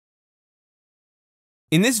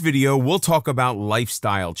In this video, we'll talk about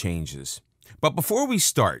lifestyle changes. But before we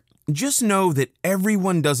start, just know that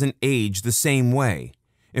everyone doesn't age the same way.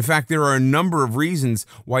 In fact, there are a number of reasons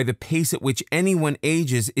why the pace at which anyone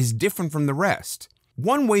ages is different from the rest.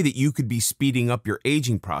 One way that you could be speeding up your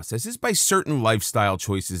aging process is by certain lifestyle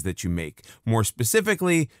choices that you make. More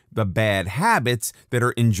specifically, the bad habits that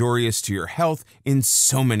are injurious to your health in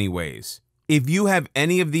so many ways. If you have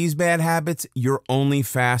any of these bad habits, you're only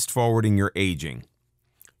fast-forwarding your aging.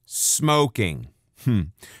 Smoking.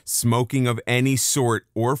 Smoking of any sort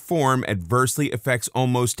or form adversely affects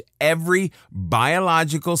almost every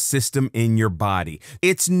biological system in your body.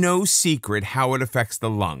 It's no secret how it affects the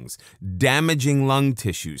lungs, damaging lung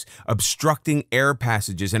tissues, obstructing air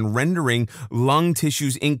passages, and rendering lung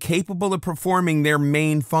tissues incapable of performing their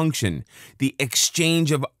main function, the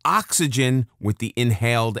exchange of oxygen with the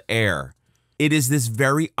inhaled air. It is this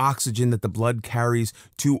very oxygen that the blood carries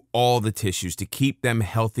to all the tissues to keep them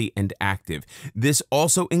healthy and active. This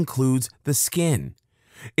also includes the skin.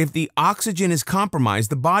 If the oxygen is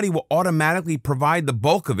compromised, the body will automatically provide the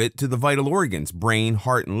bulk of it to the vital organs, brain,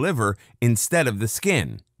 heart, and liver, instead of the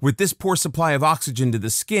skin. With this poor supply of oxygen to the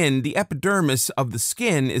skin, the epidermis of the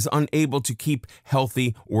skin is unable to keep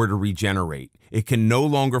healthy or to regenerate. It can no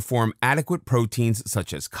longer form adequate proteins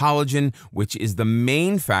such as collagen, which is the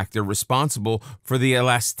main factor responsible for the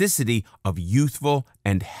elasticity of youthful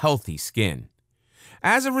and healthy skin.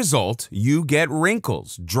 As a result, you get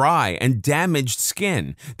wrinkles, dry, and damaged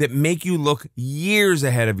skin that make you look years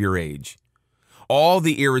ahead of your age. All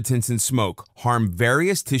the irritants in smoke harm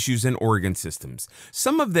various tissues and organ systems.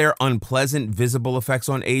 Some of their unpleasant visible effects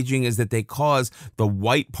on aging is that they cause the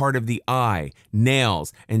white part of the eye,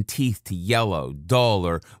 nails, and teeth to yellow, dull,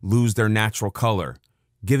 or lose their natural color.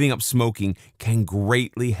 Giving up smoking can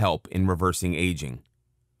greatly help in reversing aging.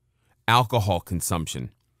 Alcohol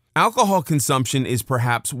consumption. Alcohol consumption is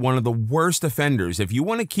perhaps one of the worst offenders if you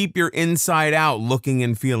want to keep your inside out looking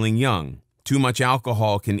and feeling young. Too much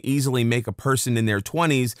alcohol can easily make a person in their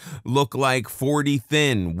 20s look like 40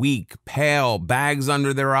 thin, weak, pale, bags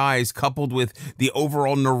under their eyes, coupled with the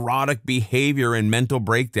overall neurotic behavior and mental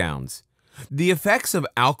breakdowns. The effects of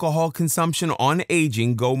alcohol consumption on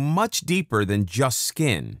aging go much deeper than just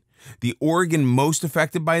skin. The organ most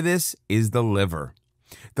affected by this is the liver.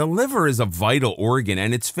 The liver is a vital organ,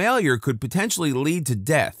 and its failure could potentially lead to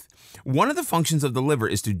death. One of the functions of the liver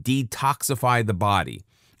is to detoxify the body.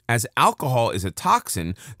 As alcohol is a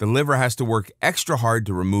toxin, the liver has to work extra hard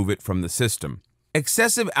to remove it from the system.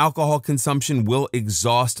 Excessive alcohol consumption will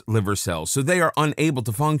exhaust liver cells, so they are unable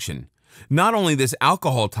to function. Not only this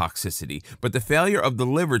alcohol toxicity, but the failure of the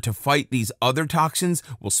liver to fight these other toxins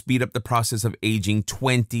will speed up the process of aging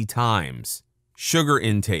 20 times. Sugar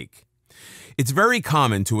intake. It's very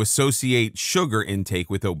common to associate sugar intake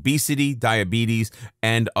with obesity, diabetes,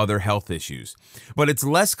 and other health issues. But it's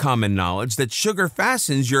less common knowledge that sugar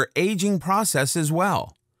fastens your aging process as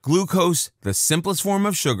well. Glucose, the simplest form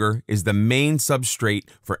of sugar, is the main substrate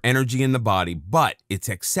for energy in the body, but its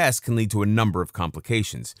excess can lead to a number of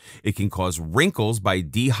complications. It can cause wrinkles by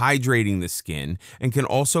dehydrating the skin and can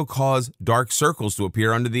also cause dark circles to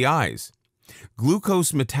appear under the eyes.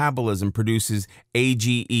 Glucose metabolism produces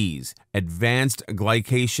AGEs, advanced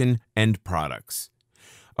glycation end products.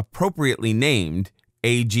 Appropriately named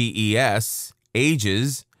AGEs,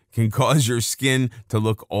 AGEs, can cause your skin to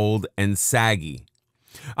look old and saggy.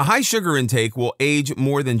 A high sugar intake will age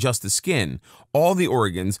more than just the skin. All the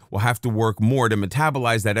organs will have to work more to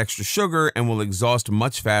metabolize that extra sugar and will exhaust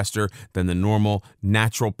much faster than the normal,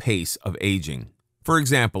 natural pace of aging. For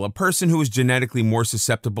example, a person who is genetically more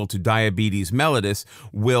susceptible to diabetes mellitus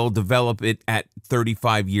will develop it at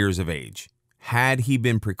 35 years of age. Had he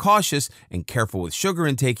been precautious and careful with sugar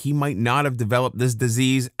intake, he might not have developed this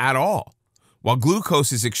disease at all. While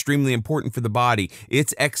glucose is extremely important for the body,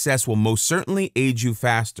 its excess will most certainly age you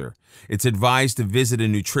faster. It's advised to visit a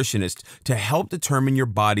nutritionist to help determine your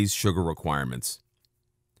body's sugar requirements.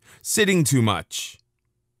 Sitting too much.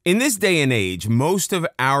 In this day and age, most of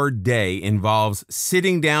our day involves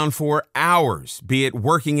sitting down for hours, be it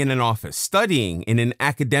working in an office, studying in an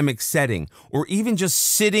academic setting, or even just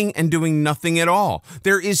sitting and doing nothing at all.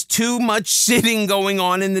 There is too much sitting going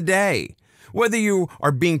on in the day. Whether you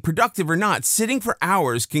are being productive or not, sitting for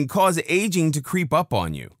hours can cause aging to creep up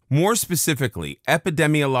on you. More specifically,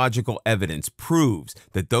 epidemiological evidence proves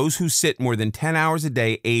that those who sit more than 10 hours a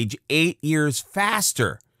day age 8 years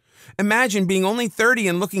faster. Imagine being only 30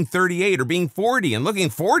 and looking 38, or being 40 and looking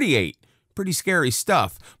 48. Pretty scary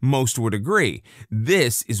stuff, most would agree.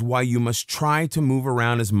 This is why you must try to move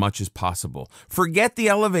around as much as possible. Forget the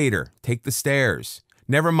elevator, take the stairs.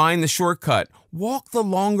 Never mind the shortcut, walk the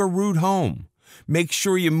longer route home. Make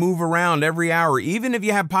sure you move around every hour, even if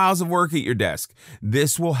you have piles of work at your desk.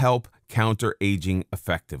 This will help counter aging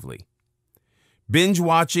effectively. Binge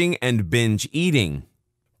watching and binge eating.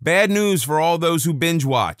 Bad news for all those who binge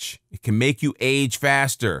watch. It can make you age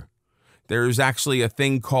faster. There's actually a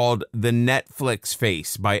thing called the Netflix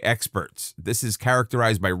face by experts. This is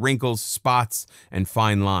characterized by wrinkles, spots, and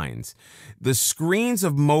fine lines. The screens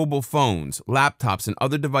of mobile phones, laptops, and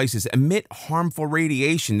other devices emit harmful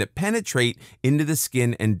radiation that penetrate into the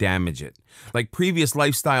skin and damage it. Like previous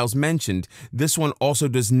lifestyles mentioned, this one also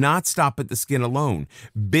does not stop at the skin alone.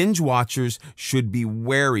 Binge watchers should be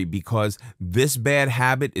wary because this bad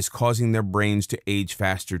habit is causing their brains to age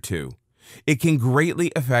faster too. It can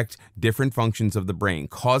greatly affect different functions of the brain,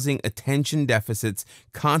 causing attention deficits,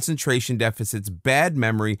 concentration deficits, bad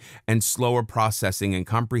memory, and slower processing and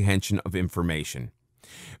comprehension of information.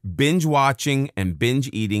 Binge watching and binge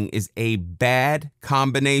eating is a bad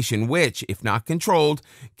combination, which, if not controlled,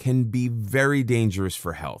 can be very dangerous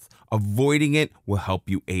for health. Avoiding it will help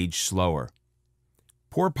you age slower.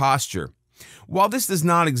 Poor posture. While this does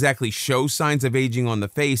not exactly show signs of aging on the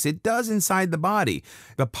face, it does inside the body.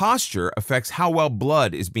 The posture affects how well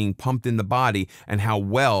blood is being pumped in the body and how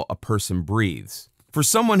well a person breathes. For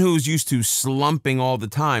someone who is used to slumping all the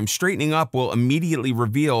time, straightening up will immediately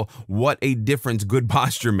reveal what a difference good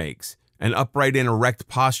posture makes. An upright and erect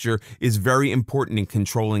posture is very important in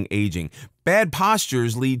controlling aging. Bad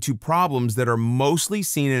postures lead to problems that are mostly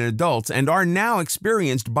seen in adults and are now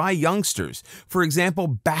experienced by youngsters. For example,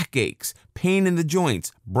 backaches, pain in the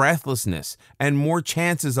joints, breathlessness, and more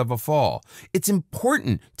chances of a fall. It's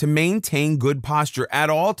important to maintain good posture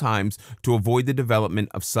at all times to avoid the development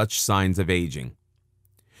of such signs of aging.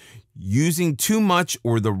 Using too much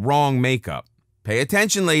or the wrong makeup. Pay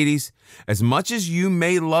attention, ladies. As much as you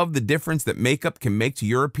may love the difference that makeup can make to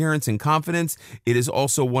your appearance and confidence, it is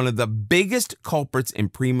also one of the biggest culprits in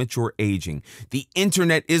premature aging. The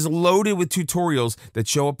internet is loaded with tutorials that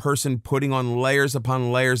show a person putting on layers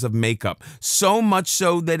upon layers of makeup, so much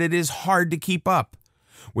so that it is hard to keep up.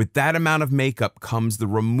 With that amount of makeup comes the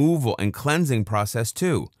removal and cleansing process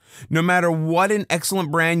too. No matter what an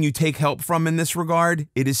excellent brand you take help from in this regard,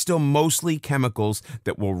 it is still mostly chemicals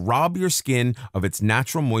that will rob your skin of its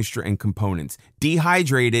natural moisture and components,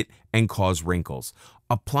 dehydrate it, and cause wrinkles.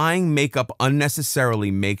 Applying makeup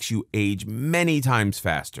unnecessarily makes you age many times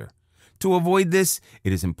faster. To avoid this,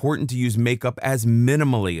 it is important to use makeup as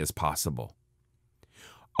minimally as possible.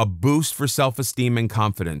 A boost for self-esteem and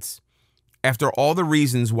confidence. After all the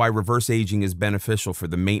reasons why reverse aging is beneficial for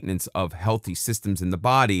the maintenance of healthy systems in the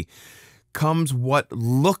body, comes what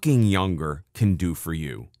looking younger can do for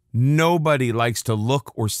you. Nobody likes to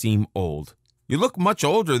look or seem old. You look much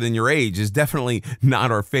older than your age is definitely not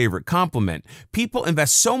our favorite compliment. People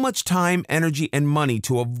invest so much time, energy, and money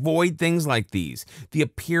to avoid things like these. The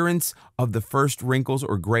appearance of the first wrinkles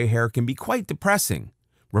or gray hair can be quite depressing.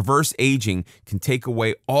 Reverse aging can take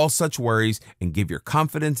away all such worries and give your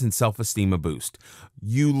confidence and self-esteem a boost.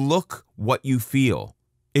 You look what you feel.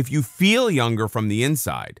 If you feel younger from the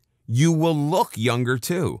inside, you will look younger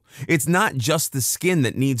too. It's not just the skin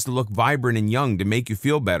that needs to look vibrant and young to make you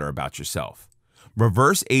feel better about yourself.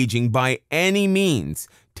 Reverse aging by any means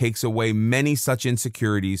takes away many such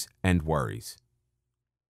insecurities and worries.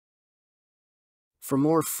 For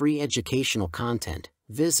more free educational content,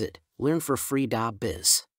 visit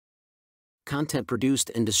learnforfree.biz. Content produced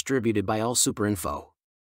and distributed by AllSuperInfo.